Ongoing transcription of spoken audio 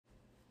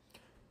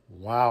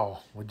Wow,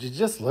 would you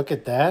just look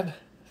at that?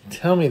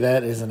 Tell me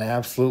that isn't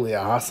absolutely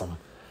awesome.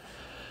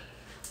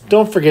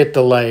 Don't forget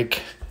to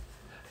like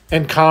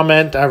and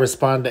comment. I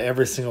respond to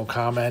every single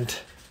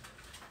comment.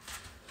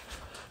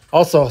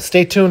 Also,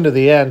 stay tuned to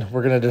the end.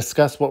 We're going to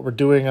discuss what we're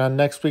doing on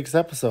next week's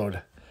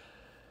episode.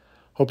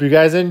 Hope you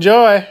guys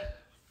enjoy.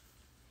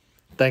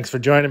 Thanks for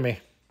joining me.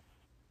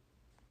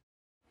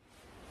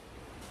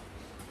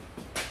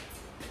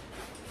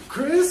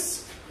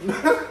 Chris?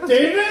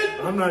 David?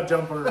 I'm not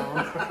jumping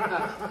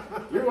around.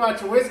 You're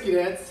watching Whiskey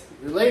Dance.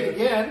 You're late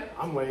again.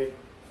 I'm late.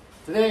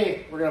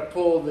 Today, we're going to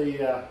pull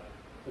the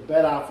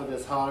bed off of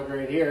this hog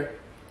right here.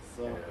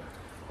 So,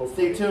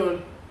 stay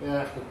tuned.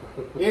 Yeah,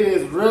 it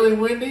is really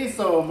windy,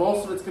 so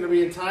most of it's going to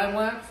be in time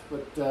lapse,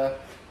 but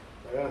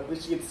at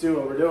least you get to see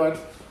what we're doing.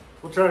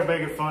 We'll try to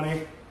make it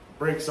funny.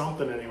 Break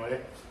something anyway.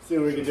 See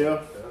what we can do.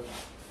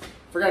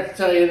 Forgot to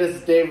tell you, this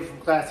is David from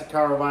Classic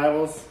Car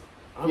Revivals.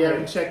 If you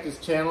haven't checked his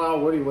channel out,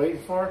 what are you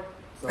waiting for?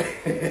 So,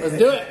 let's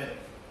do it.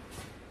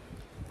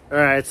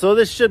 Alright, so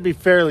this should be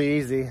fairly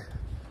easy.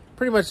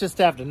 Pretty much just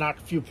have to knock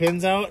a few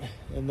pins out,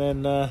 and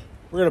then we're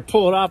going to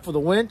pull it off with a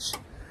winch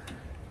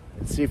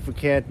and see if we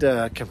can't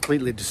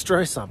completely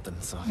destroy something.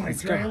 So My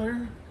trailer?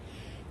 go.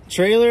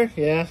 Trailer,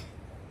 yeah.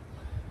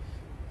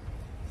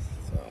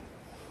 So,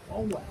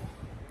 Oh, wow.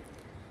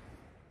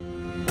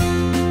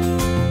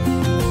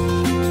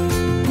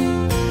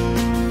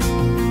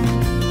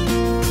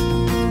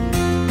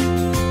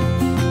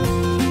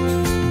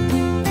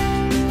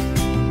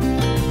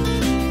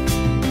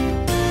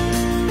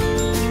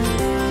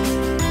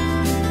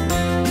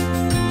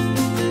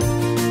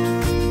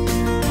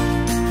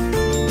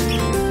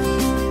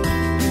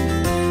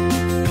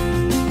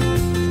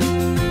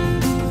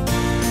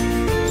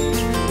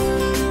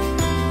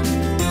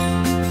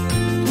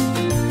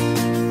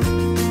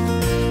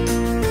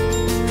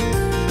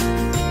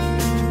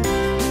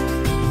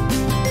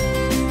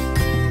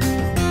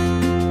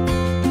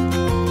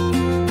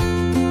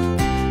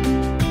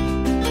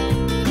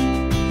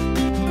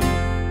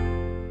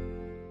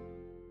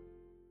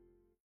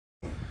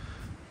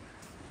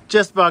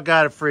 just about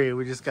got it free.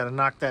 We just got to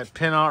knock that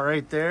pin out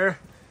right there.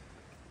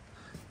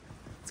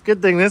 It's a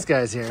good thing this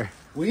guy's here.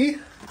 We?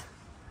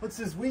 What's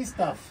this we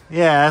stuff?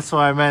 Yeah, that's what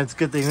I meant. It's a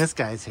good thing this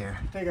guy's here.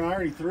 I think I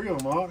already threw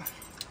them out.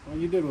 All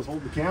you did was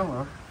hold the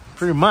camera.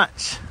 Pretty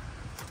much.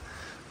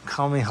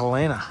 Call me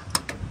Helena.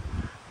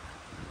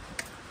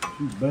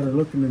 She's better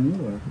looking than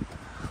you are.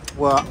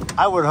 Well,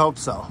 I would hope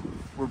so.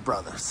 We're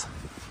brothers.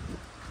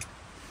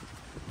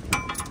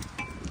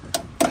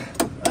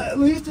 At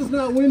least it's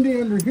not windy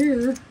under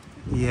here.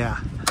 Yeah.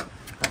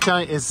 I'm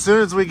telling you, as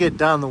soon as we get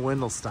done, the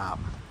wind will stop.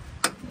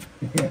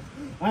 Yeah,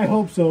 I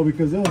hope so,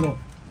 because that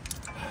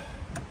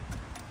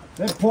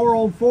poor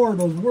old Ford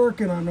was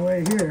working on the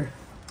way here.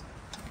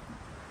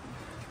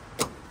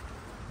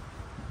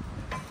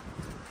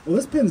 Well,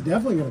 this pin's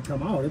definitely going to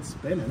come out. It's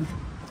spinning.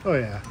 Oh,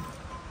 yeah.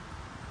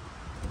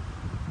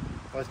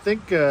 I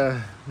think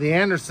the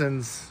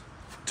Andersons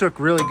took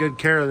really good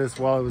care of this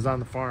while it was on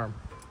the farm.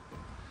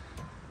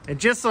 And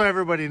just so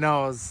everybody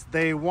knows,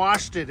 they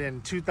washed it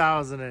in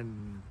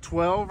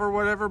 2012 or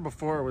whatever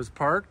before it was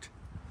parked.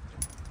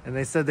 And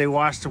they said they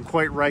washed them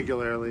quite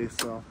regularly,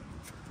 so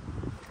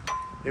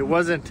it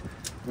wasn't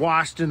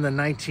washed in the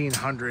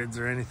 1900s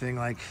or anything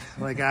like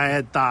I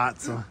had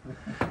thought. So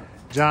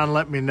John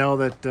let me know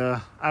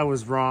that I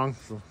was wrong.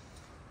 So.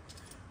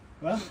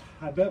 Well,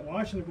 I bet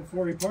washing it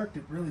before he parked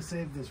it really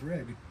saved this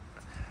rig.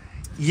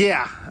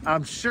 Yeah,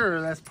 I'm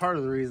sure that's part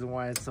of the reason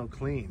why it's so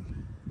clean.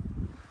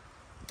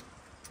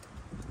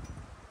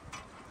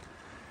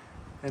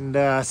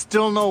 And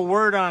still no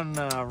word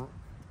on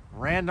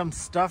random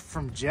stuff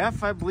from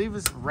Jeff, I believe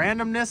is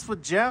randomness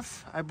with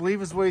Jeff, I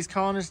believe is what he's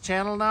calling his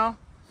channel now.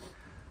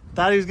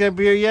 Thought he was going to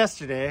be here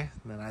yesterday,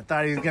 then I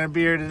thought he was going to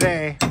be here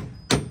today.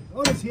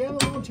 Oh, does he have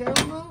a own channel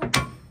now?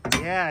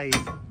 Yeah, he's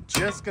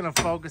just going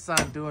to focus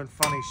on doing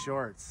funny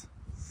shorts.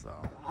 So,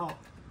 Wow.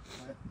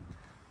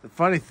 the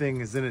funny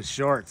thing is in his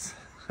shorts.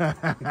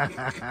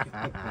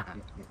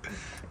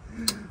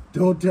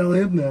 Don't tell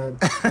him that.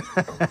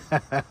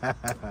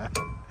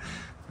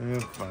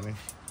 That's funny.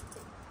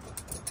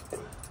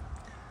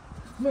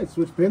 I might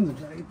switch pins and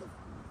try to get the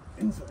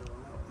inside one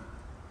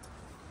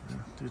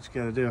out. Do what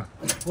you gotta do.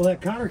 Well,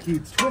 that cotter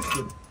key's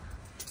twisted.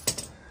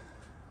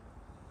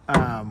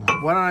 Why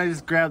don't I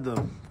just grab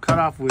the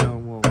cutoff wheel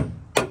and we'll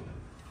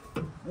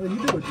Well,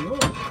 you do what you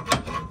want.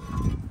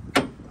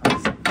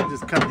 I'll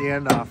just cut the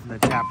end off and then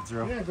tap it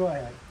through. Yeah, go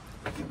ahead.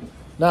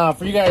 Now,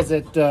 for you guys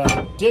that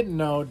didn't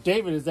know,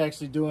 David is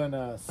actually doing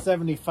a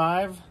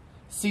 75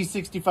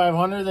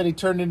 C6500 that he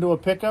turned into a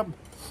pickup.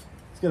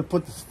 He's going to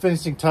put the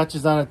finishing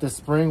touches on it this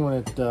spring when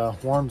it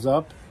warms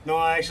up. No,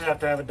 I actually have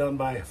to have it done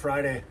by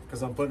Friday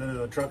because I'm putting it in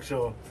a truck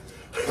show.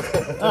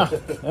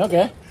 Oh,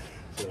 okay.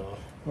 So,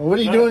 Well, what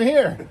are you doing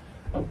here?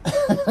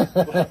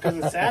 because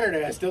it's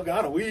Saturday, I still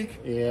got a week.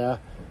 Yeah,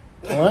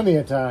 plenty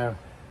of time.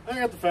 I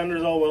got the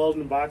fenders all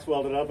welded and box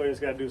welded up. I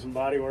just got to do some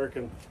body work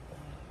and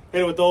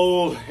hit it with the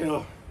old,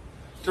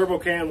 turbo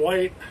can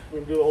white. We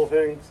can do the whole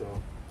thing. So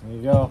There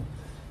you go.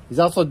 He's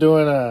also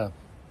doing a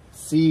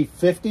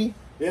C50.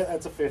 Yeah,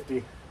 that's a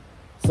 50.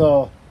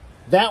 So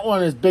that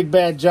one is Big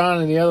Bad John,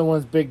 and the other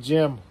one's Big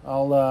Jim.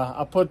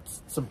 I'll put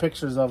some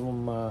pictures of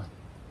them.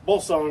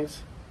 Both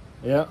songs.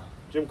 Yeah.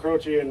 Jim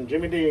Croce and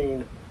Jimmy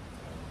Dean.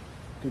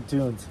 Good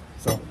tunes.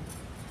 So,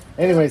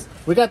 anyways,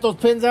 we got those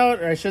pins out,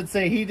 or I should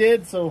say he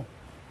did. So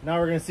now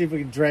we're gonna see if we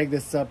can drag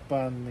this up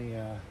on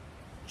the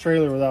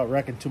trailer without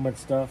wrecking too much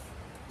stuff.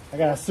 I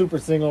got a super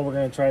single. We're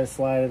gonna try to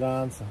slide it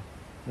on. So,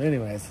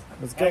 anyways,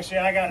 let's go. Actually,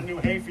 I got a new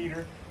hay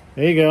feeder.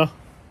 There you go.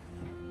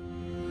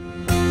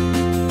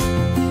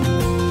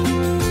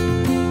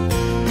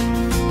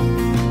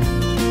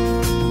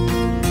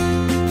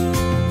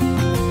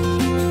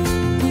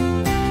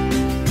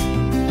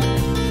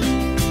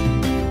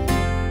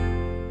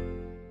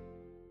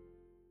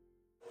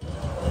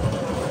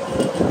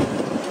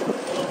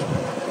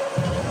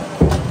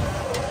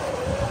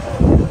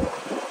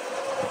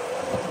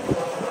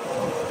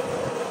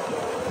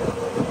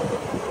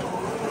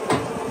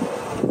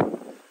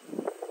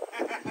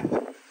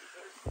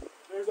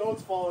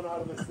 Oats falling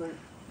out of this thing.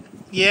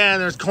 Yeah,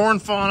 and there's corn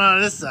falling out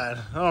of this side.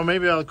 Oh,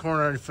 maybe all the corn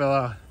already fell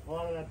out. A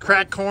lot of that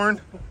Crack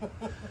corn.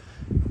 What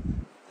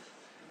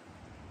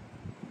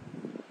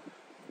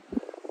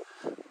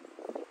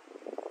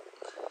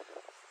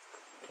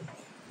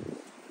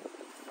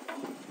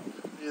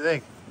do you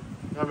think?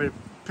 You want me to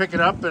pick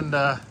it up and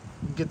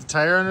get the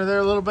tire under there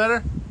a little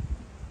better?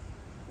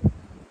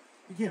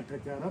 You can't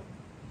pick that up.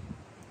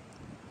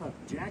 I'll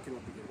have to jack it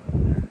up to get it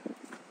under there.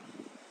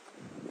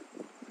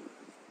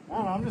 I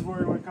don't know, I'm just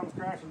worried when it comes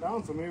crashing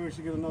down, so maybe we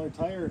should get another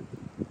tire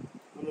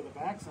under the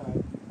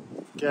backside.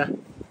 Yeah.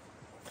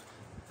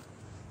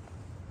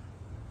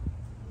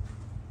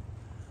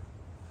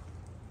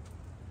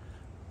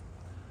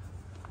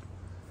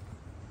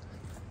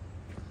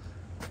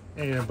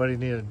 Anybody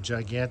need a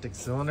gigantic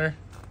cylinder?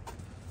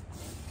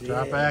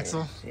 Drop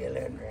axle?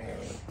 Cylinder.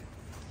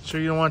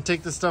 Sure you don't want to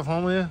take this stuff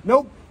home with you?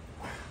 Nope.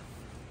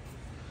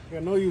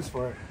 Got no use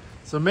for it.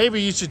 So maybe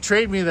you should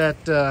trade me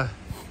that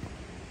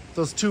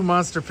those 2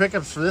 monster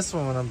pickups for this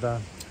one when I'm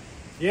done.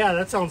 Yeah,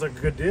 that sounds like a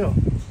good deal.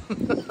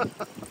 Look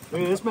at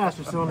this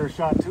master cylinder is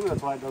shot too,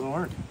 that's why it doesn't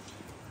work.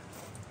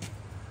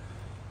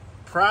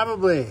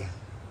 Probably.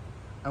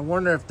 I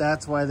wonder if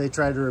that's why they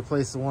tried to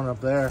replace the one up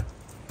there.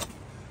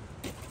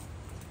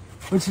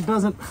 Which it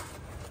doesn't.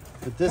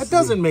 But this that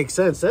doesn't make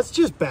sense. That's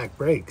just back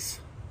brakes.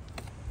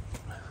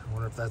 I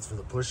wonder if that's for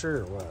the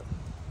pusher or what.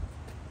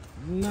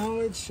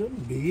 No, it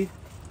shouldn't be.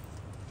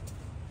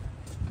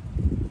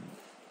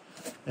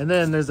 And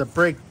then there's a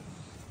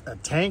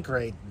tank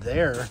right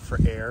there for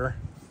air.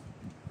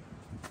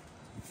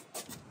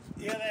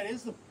 Yeah,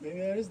 maybe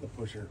that is the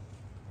pusher.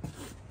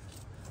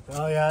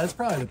 Oh yeah, that's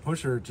probably the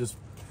pusher.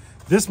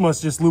 This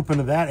must just loop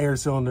into that air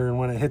cylinder, and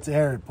when it hits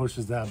air, it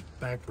pushes that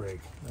back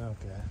brake.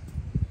 Okay.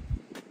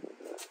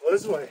 Well,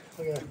 this way.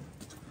 Look at that.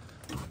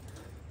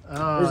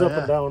 Oh, There's up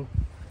and down.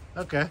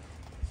 Okay.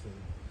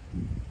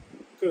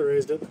 Could have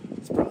raised it.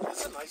 It's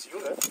a nice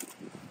unit.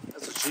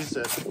 That's what she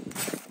said.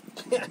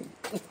 Yeah.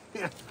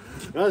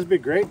 No, this would be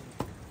great.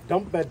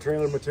 Dump bed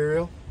trailer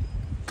material.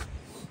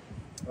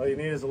 All you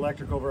need is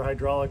electric over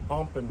hydraulic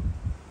pump and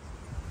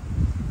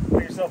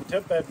make yourself a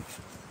tip bed.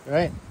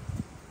 Right.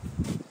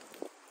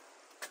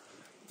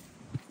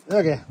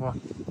 Okay, well,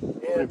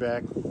 we'll be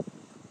back.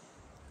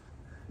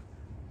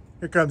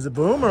 Here comes the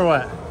boom or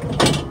what?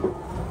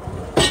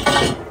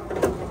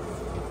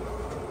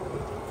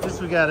 At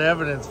least we got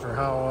evidence for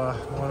how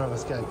one of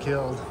us got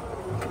killed.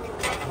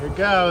 Here it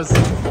goes.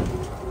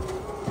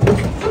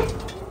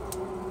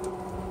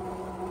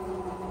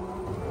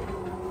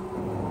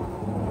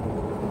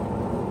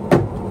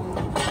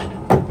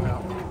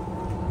 Well,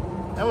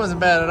 that wasn't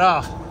bad at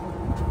all.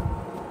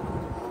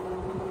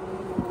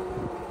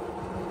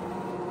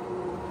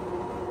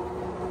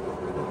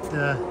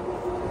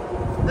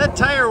 That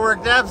tire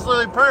worked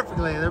absolutely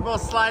perfectly. They're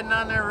both sliding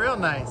on there real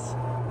nice.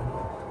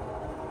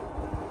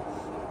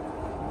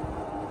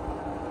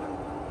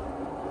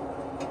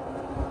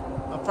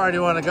 How far do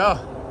you want to go?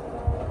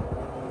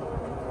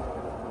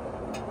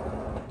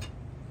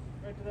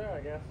 Right to there, I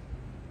guess.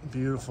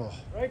 Beautiful.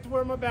 Right to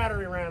where my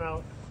battery ran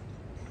out.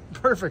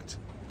 Perfect.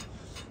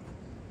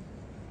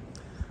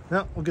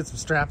 Well, we'll get some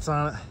straps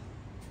on it.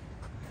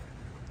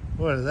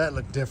 Boy, does that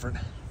look different.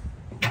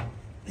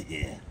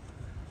 Yeah.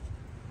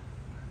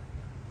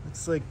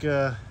 Looks like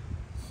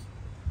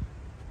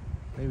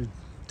maybe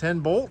 10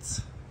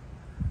 bolts.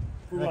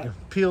 For I what? can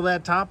peel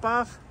that top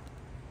off.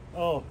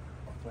 Oh,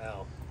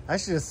 well. I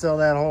should just sell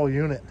that whole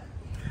unit.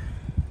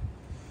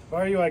 If I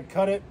were you, I'd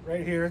cut it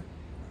right here,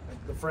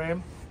 the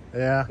frame.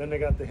 Yeah. Then they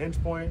got the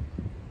hinge point.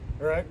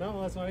 All right,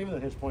 no, that's not even the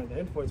hinge point. The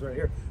hinge point's right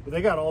here. But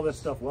they got all this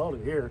stuff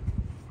welded here.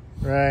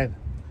 Right.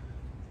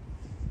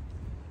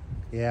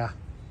 Yeah.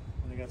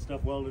 And they got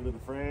stuff welded to the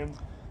frame.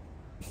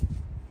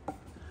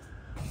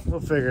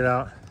 We'll figure it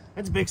out.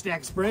 That's a big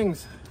stack of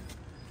springs.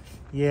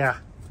 Yeah.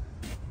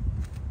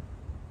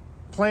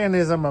 Plan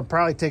is I'm gonna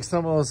probably take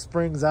some of those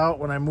springs out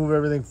when I move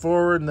everything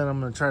forward, and then I'm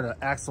gonna try to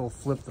axle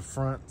flip the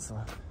front. So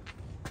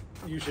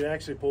You should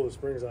actually pull the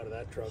springs out of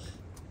that truck.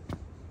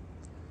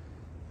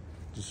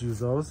 Just use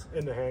those?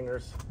 In the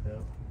hangers, yeah.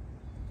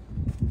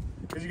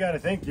 Because you got to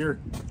think your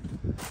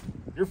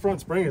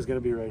front spring is going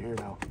to be right here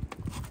now.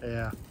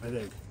 Yeah. I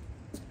think.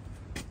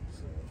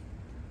 So,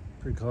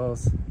 pretty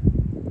close.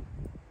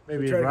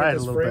 Maybe try ride to a get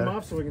this little frame bit.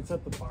 off so we can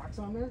set the box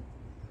on there.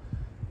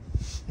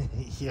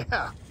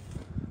 Yeah.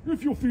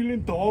 If you're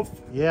feeling tough.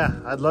 Yeah,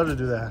 I'd love to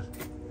do that.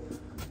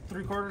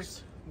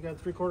 3/4. You got a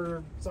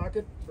 3/4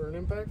 socket for an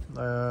impact?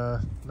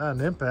 Not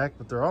an impact,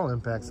 but they're all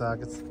impact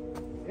sockets.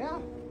 Yeah.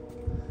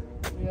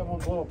 You have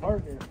one blow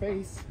apart in your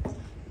face.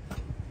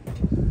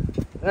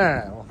 All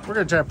right, well, we're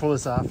gonna try to pull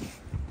this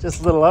off.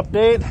 Just a little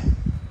update.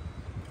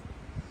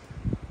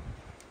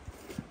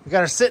 We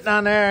got her sitting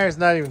on there. It's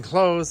not even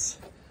close.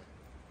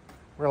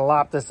 We're gonna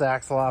lop this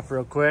axle off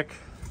real quick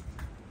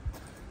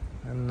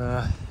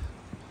and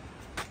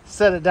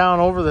set it down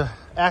over the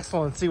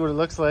axle and see what it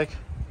looks like.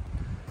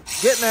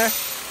 Getting there.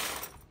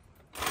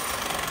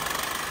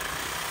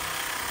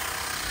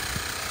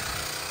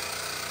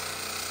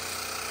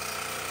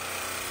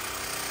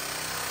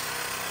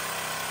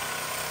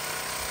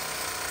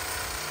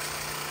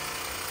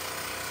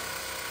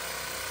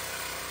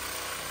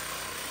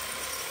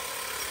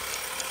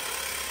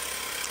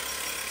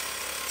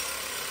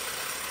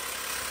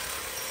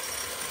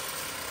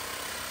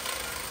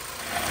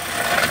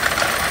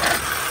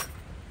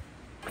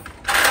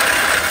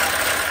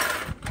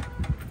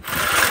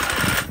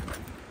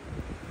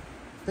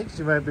 I think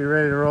she might be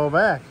ready to roll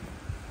back.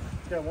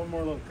 It's got one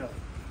more little cut.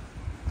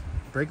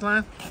 Brake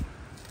line?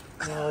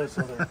 No, there's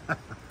other.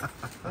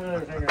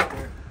 Another thing right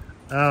there.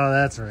 Oh,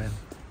 that's right.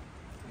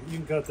 You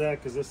can cut that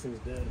because this thing's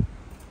dead.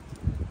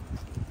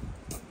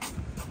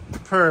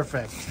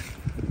 Perfect.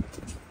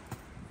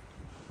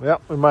 Well,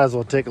 we might as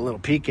well take a little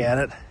peek at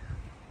it.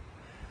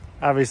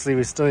 Obviously,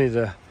 we still need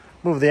to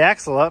move the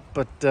axle up,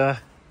 but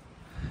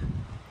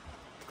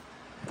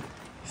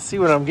see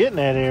what I'm getting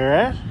at here,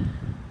 right?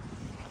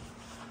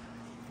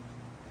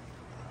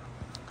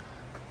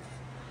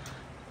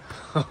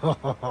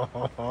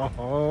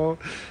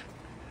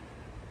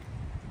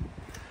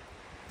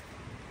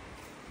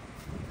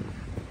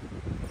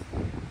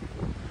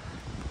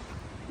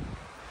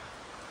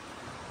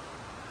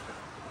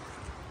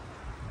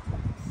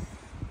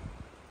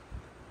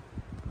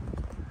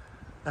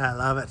 I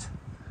love it.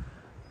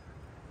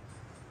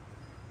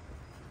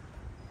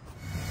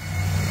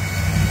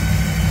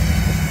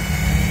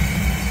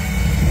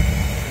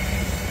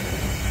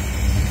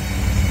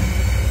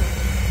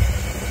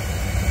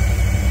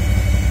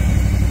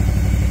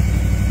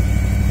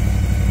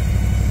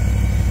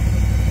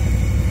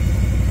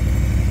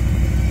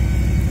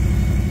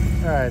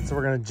 Alright, so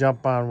we're going to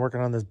jump on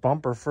working on this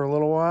bumper for a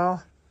little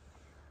while.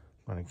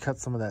 I'm going to cut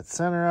some of that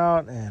center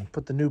out and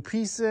put the new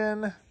piece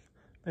in.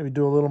 Maybe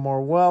do a little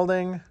more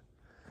welding.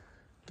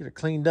 Get it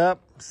cleaned up.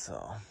 So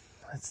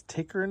let's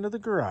take her into the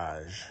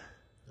garage.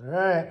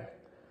 Alright,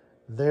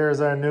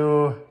 there's our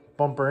new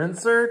bumper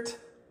insert.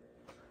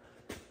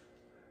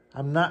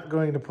 I'm not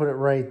going to put it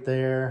right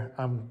there.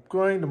 I'm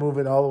going to move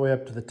it all the way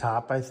up to the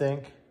top, I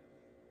think.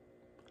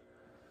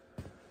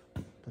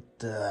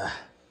 But I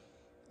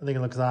think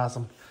it looks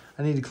awesome.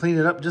 I need to clean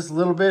it up just a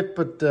little bit,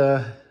 but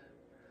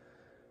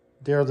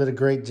Daryl did a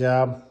great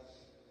job.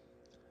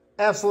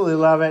 Absolutely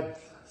love it.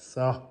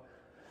 So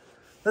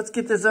let's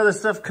get this other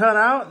stuff cut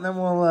out and then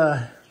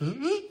we'll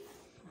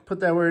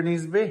put that where it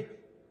needs to be.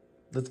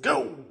 Let's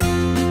go.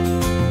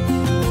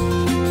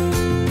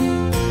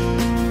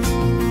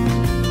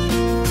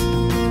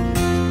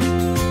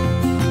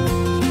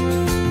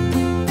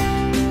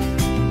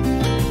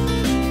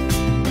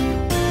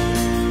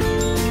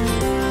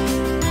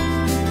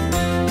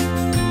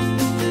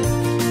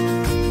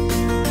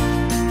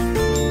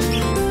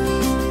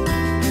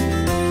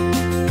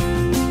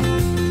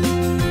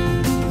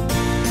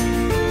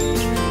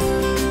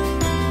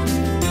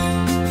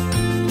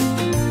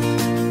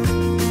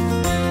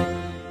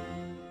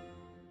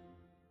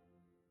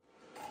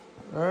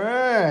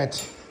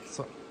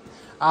 So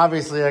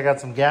obviously I got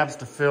some gaps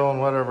to fill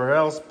and whatever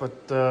else,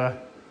 but there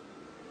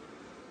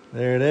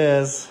it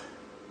is.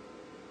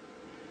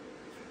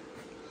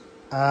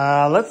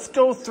 Let's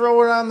go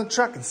throw it on the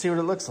truck and see what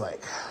it looks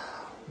like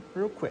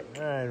real quick.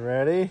 All right,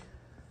 ready?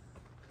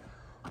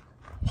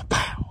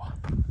 Pow.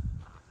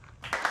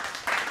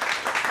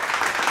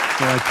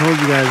 So I told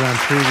you guys on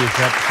previous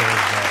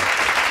episodes that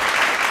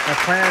my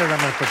plan is I'm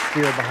going to put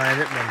steel behind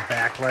it and then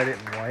backlight it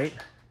in white.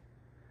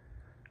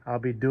 I'll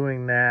be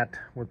doing that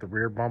with the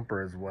rear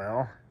bumper as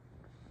well.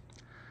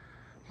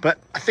 But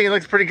I think it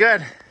looks pretty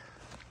good.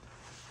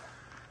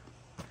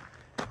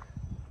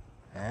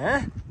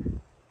 I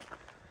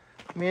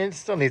mean, it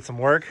still needs some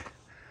work.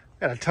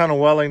 Got a ton of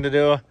welding to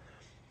do.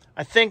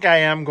 I think I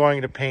am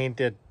going to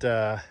paint it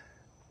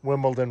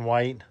Wimbledon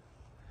white.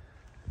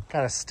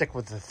 Kind of stick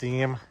with the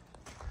theme.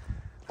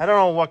 I don't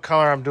know what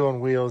color I'm doing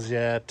wheels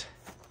yet.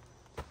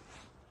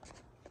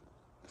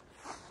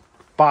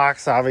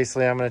 Box,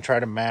 obviously, I'm going to try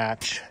to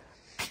match.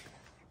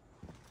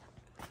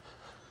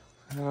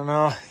 I don't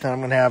know. Then I'm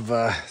going to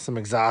have some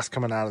exhaust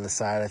coming out of the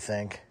side, I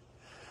think.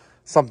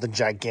 Something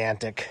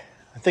gigantic.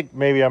 I think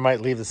maybe I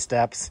might leave the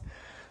steps.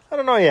 I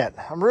don't know yet.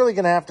 I'm really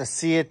going to have to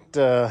see it,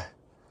 you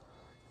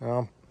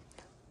know,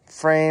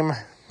 frame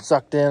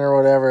sucked in or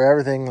whatever,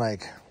 everything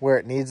like where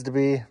it needs to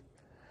be.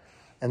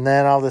 And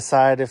then I'll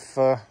decide if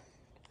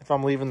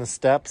I'm leaving the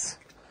steps.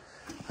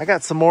 I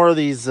got some more of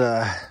these,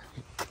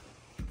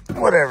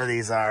 whatever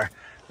these are.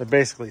 They're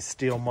basically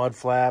steel mud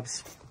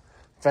flaps,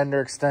 fender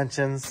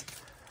extensions.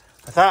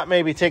 I thought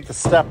maybe take the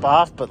step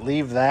off, but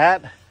leave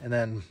that. And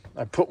then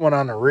I put one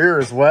on the rear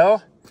as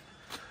well.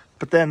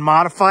 But then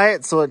modify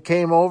it so it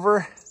came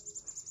over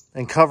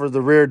and covered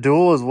the rear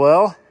dual as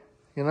well.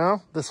 You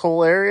know, this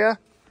whole area.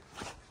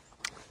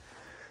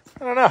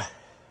 I don't know.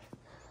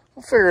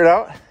 We'll figure it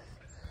out.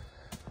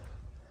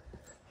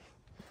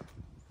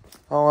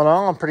 All in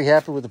all, I'm pretty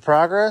happy with the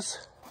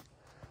progress.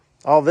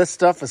 All this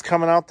stuff is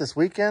coming out this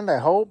weekend, I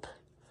hope.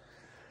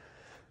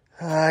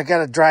 I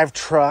got to drive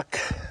truck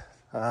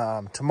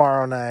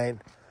tomorrow night,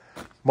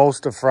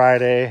 most of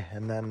Friday,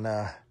 and then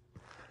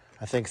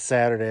I think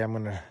Saturday I'm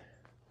going to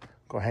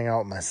go hang out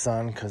with my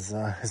son because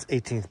his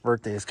 18th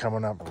birthday is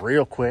coming up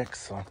real quick.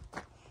 So what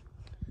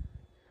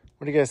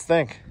do you guys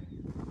think?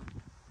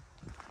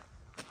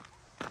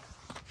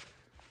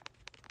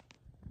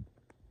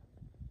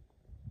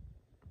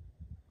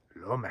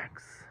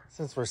 Lomax.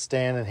 Since we're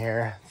standing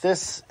here,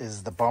 this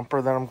is the bumper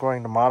that I'm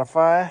going to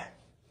modify.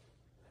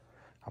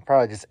 I'll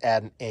probably just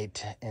add an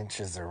 8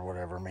 inches or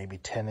whatever, maybe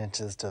 10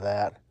 inches to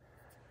that.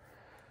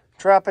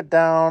 Drop it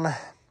down. I'm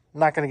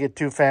not going to get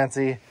too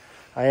fancy.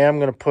 I am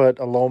going to put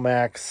a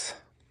Lomax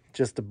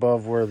just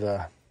above where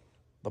the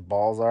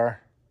balls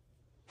are.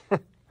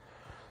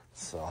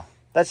 So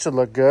that should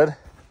look good.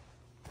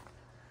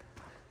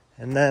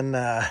 And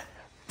then,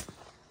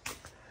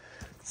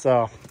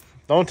 so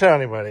don't tell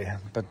anybody,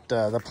 but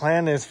the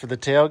plan is for the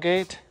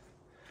tailgate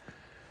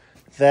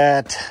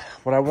that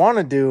what I want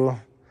to do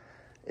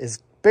is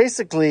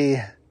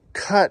basically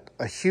cut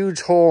a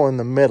huge hole in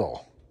the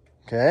middle,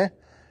 okay?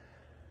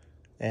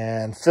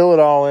 And fill it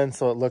all in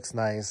so it looks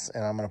nice.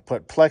 And I'm going to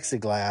put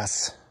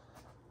plexiglass,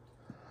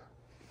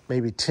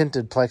 maybe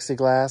tinted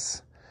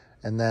plexiglass.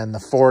 And then the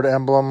Ford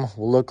emblem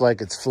will look like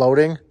it's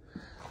floating.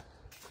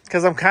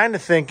 Because I'm kind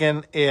of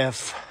thinking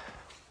if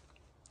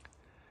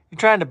you're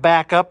trying to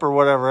back up or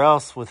whatever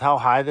else with how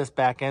high this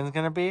back end is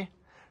going to be,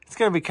 it's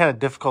going to be kind of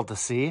difficult to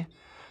see.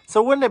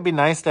 So wouldn't it be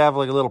nice to have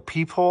like a little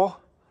peephole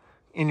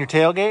in your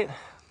tailgate,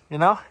 you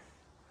know?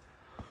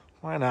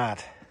 Why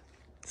not?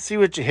 See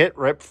what you hit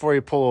right before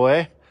you pull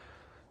away.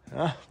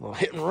 A little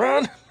hit and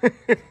run. What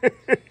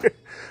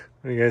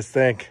do you guys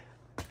think?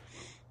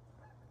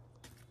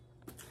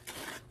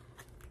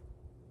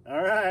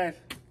 All right.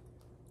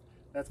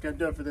 That's going to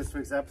do it for this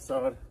week's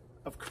episode.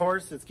 Of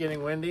course, it's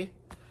getting windy.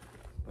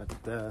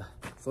 But,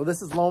 so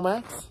this is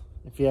Lomax,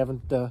 if you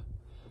haven't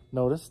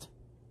noticed.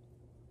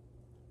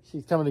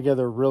 She's coming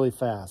together really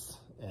fast,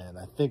 and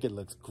I think it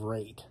looks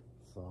great.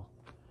 So,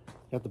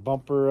 got the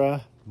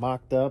bumper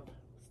mocked up.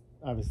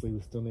 Obviously, we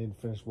still need to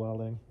finish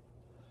welding.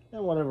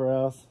 And whatever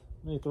else.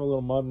 Maybe throw a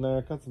little mud in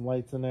there, cut some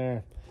lights in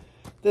there.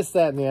 This,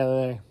 that, and the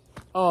other thing.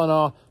 All in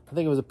all, I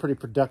think it was a pretty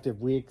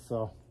productive week,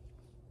 so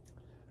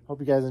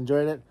hope you guys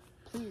enjoyed it.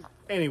 Please.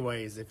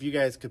 Anyways, if you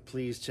guys could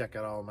please check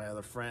out all my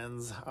other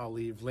friends, I'll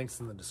leave links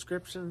in the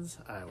descriptions.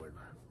 I would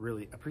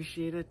really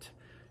appreciate it.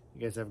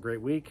 You guys have a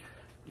great week.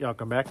 Y'all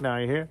come back now,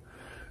 you hear?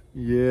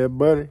 Yeah,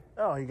 buddy.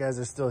 Oh, you guys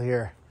are still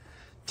here.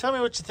 Tell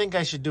me what you think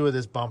I should do with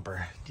this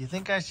bumper. Do you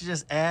think I should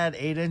just add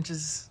 8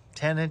 inches,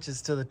 10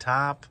 inches to the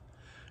top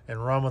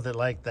and run with it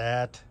like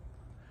that?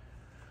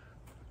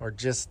 Or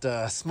just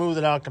smooth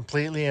it out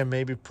completely and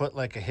maybe put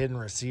like a hidden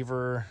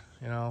receiver,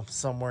 you know,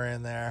 somewhere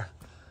in there?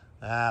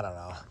 I don't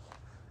know.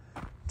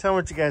 Tell me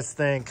what you guys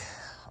think.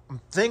 I'm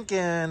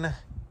thinking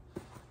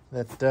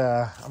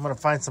that I'm going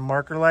to find some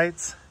marker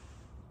lights.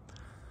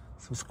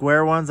 Some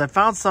square ones. I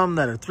found some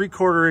that are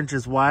 3/4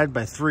 inches wide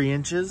by 3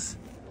 inches.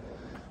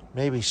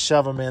 Maybe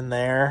shove them in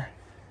there.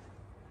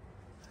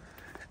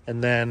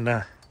 And then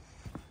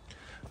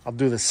I'll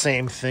do the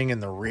same thing in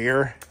the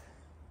rear.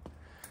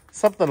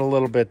 Something a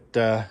little bit,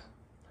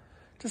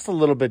 just a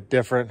little bit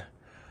different.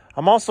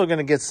 I'm also going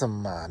to get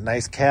some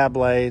nice cab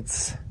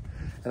lights.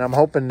 And I'm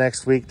hoping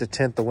next week to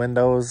tint the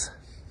windows.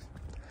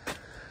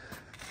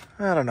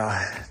 I don't know.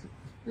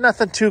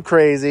 Nothing too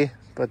crazy.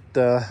 But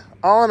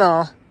all in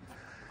all,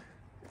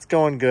 it's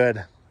going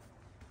good.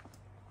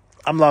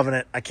 I'm loving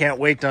it. I can't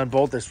wait to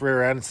unbolt this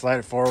rear end and slide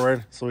it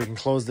forward so we can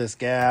close this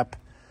gap.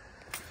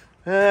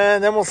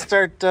 And then we'll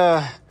start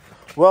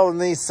welding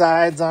these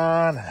sides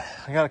on.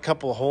 I got a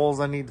couple of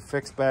holes I need to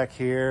fix back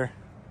here.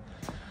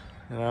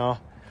 You know,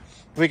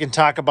 we can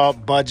talk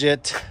about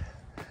budget.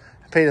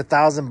 Paid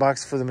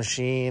 $1,000 for the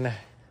machine,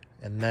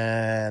 and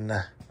then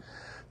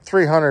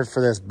 $300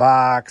 for this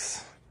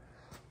box.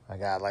 I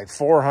got like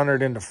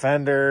 $400 into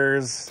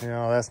fenders. You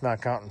know, that's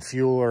not counting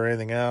fuel or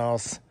anything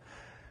else.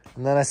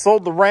 And then I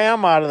sold the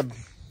Ram out of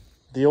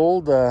the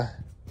old,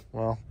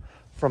 well,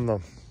 from the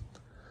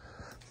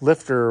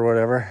lifter or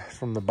whatever,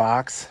 from the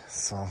box.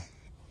 So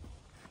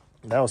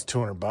that was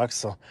 $200.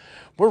 So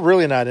we're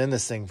really not in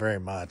this thing very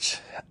much.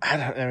 I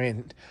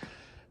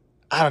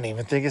don't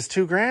even think it's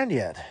 $2,000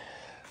 yet.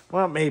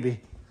 Well, maybe.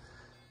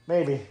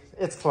 Maybe.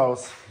 It's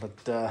close.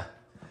 But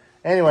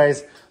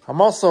anyways,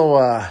 I'm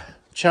also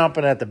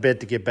chomping at the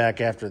bit to get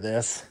back after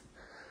this.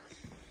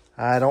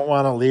 I don't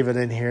want to leave it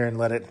in here and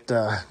let it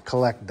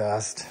collect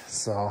dust.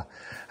 So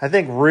I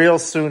think real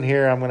soon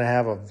here I'm going to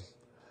have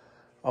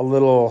a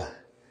little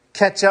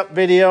catch-up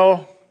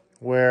video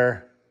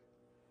where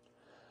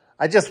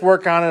I just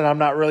work on it. I'm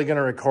not really going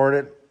to record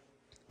it,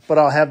 but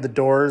I'll have the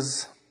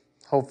doors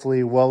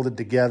hopefully welded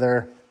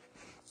together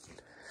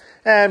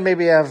and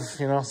maybe have,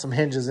 you know, some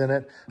hinges in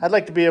it. I'd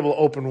like to be able to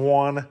open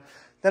one.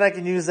 Then I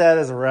can use that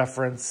as a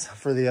reference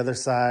for the other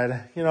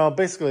side, you know,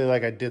 basically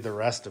like I did the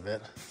rest of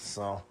it.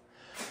 So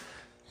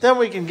then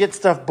we can get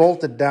stuff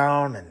bolted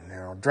down and, you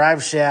know,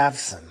 drive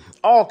shafts and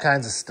all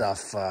kinds of stuff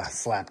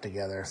slapped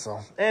together. So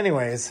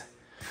anyways,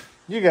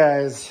 you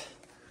guys,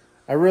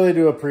 I really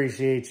do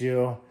appreciate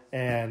you,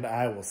 and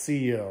I will see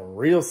you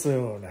real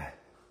soon.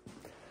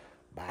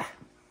 Bye.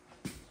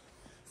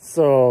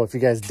 So if you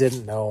guys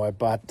didn't know, I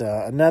bought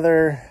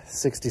another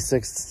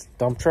 66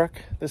 dump truck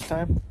this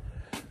time.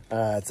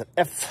 It's an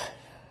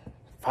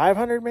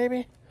F500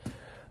 maybe,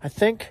 I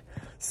think.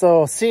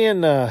 So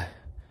seeing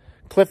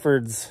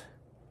Clifford's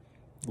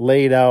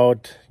laid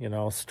out, you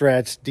know,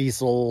 stretched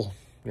diesel,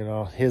 you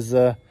know, his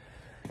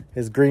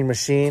green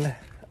machine,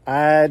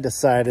 I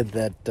decided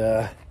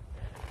that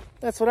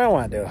that's what I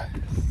want to do.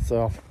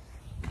 So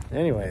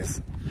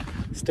anyways,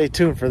 stay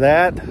tuned for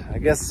that. I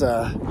guess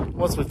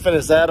once we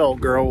finish that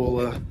old girl,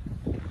 we'll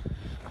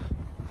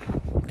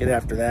get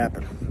after that.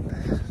 But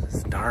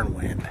this darn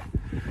wind.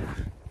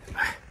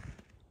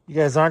 You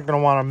guys aren't going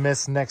to want to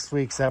miss next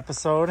week's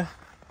episode. I'm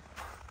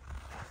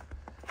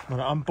going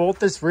to unbolt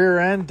this rear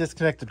end,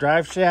 disconnect the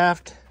drive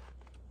shaft.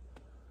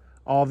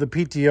 All the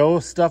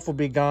PTO stuff will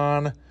be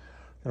gone. I'm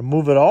going to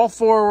move it all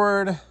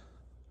forward.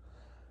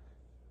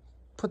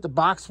 Put the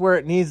box where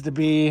it needs to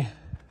be.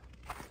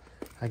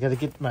 I got to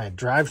get my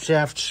drive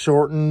shaft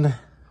shortened. I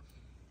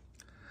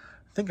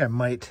think I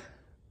might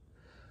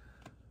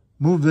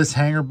move this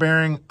hanger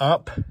bearing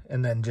up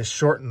and then just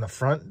shorten the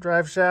front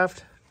drive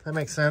shaft. That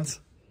makes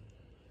sense.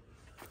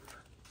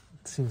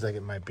 It seems like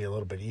it might be a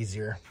little bit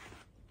easier.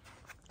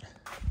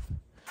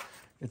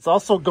 It's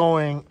also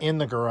going in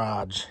the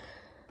garage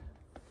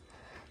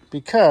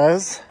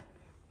because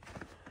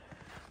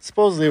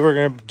supposedly we're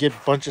going to get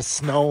a bunch of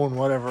snow and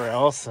whatever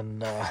else,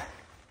 and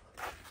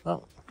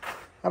well,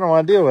 I don't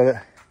want to deal with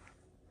it.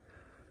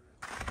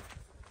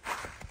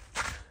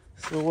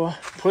 So we'll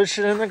push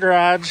it in the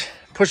garage,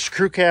 push the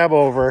crew cab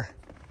over,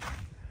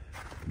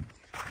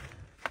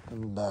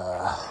 and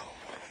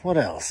what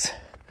else?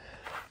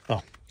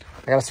 Oh,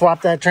 I got to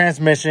swap that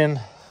transmission.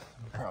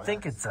 I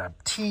think it's a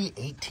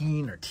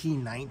T18 or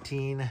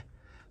T19.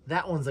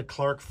 That one's a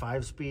Clark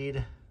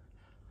 5-speed.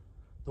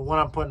 The one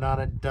I'm putting on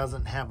it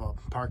doesn't have a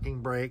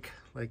parking brake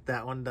like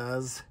that one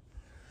does.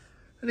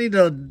 I need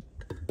to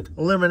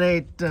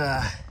eliminate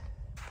that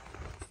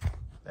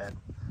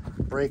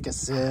brake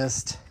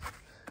assist.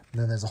 And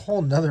then there's a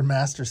whole nother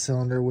master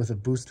cylinder with a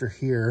booster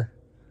here.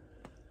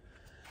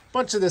 A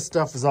bunch of this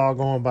stuff is all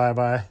going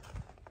bye-bye.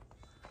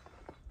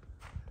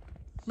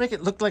 Make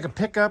it look like a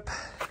pickup.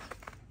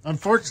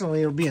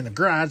 Unfortunately, it'll be in the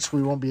garage, so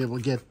we won't be able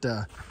to get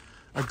a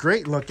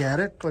great look at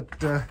it, but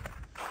you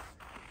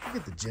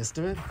get the gist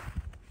of it.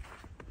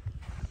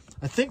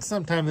 I think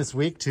sometime this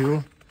week,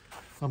 too,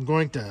 I'm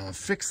going to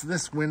fix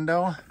this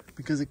window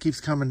because it keeps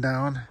coming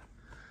down.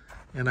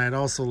 And I'd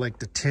also like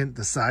to tint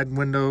the side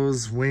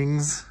windows,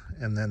 wings,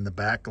 and then the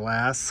back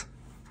glass.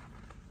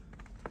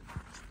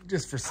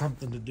 Just for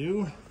something to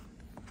do.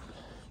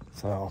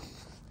 So,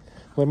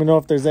 let me know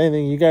if there's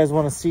anything you guys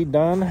want to see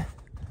done.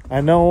 I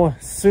know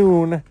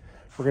soon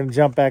we're going to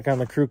jump back on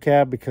the crew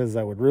cab because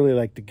I would really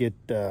like to get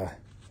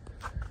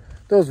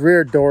those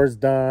rear doors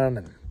done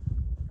and,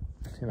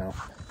 you know,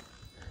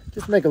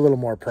 just make a little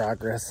more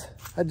progress.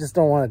 I just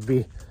don't want it to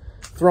be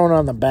thrown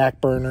on the back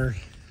burner.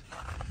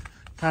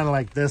 Kind of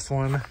like this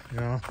one, you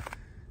know.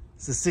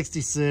 It's a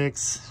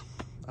 66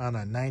 on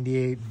a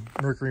 98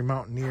 Mercury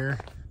Mountaineer.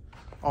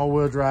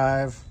 All-wheel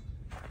drive.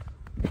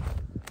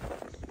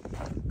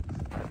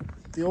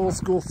 The old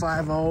school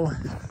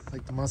 5.0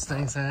 like the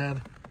Mustangs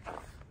had.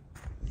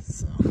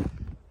 So,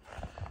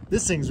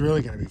 this thing's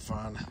really going to be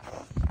fun.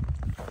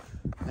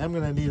 I'm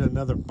going to need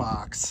another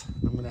box.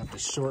 I'm going to have to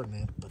shorten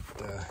it,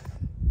 but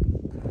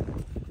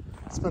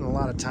spent a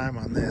lot of time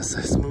on this.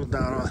 I smoothed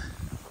out all,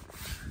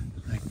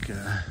 like,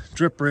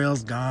 drip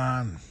rails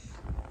gone.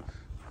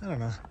 I don't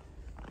know.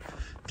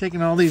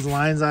 Taking all these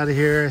lines out of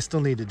here. I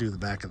still need to do the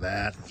back of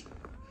that.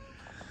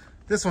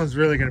 This one's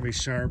really going to be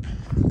sharp.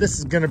 This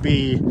is going to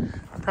be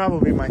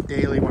probably my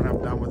daily when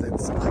I'm done with it.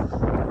 So,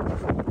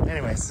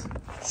 anyways,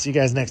 see you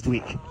guys next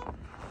week.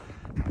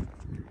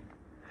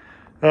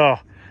 Oh,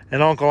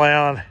 and Uncle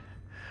Alan,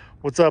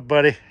 what's up,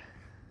 buddy?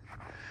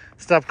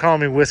 Stop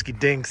calling me Whiskey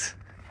Dinks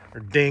or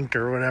Dink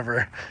or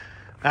whatever.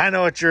 I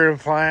know what you're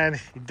implying,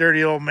 you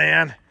dirty old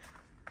man.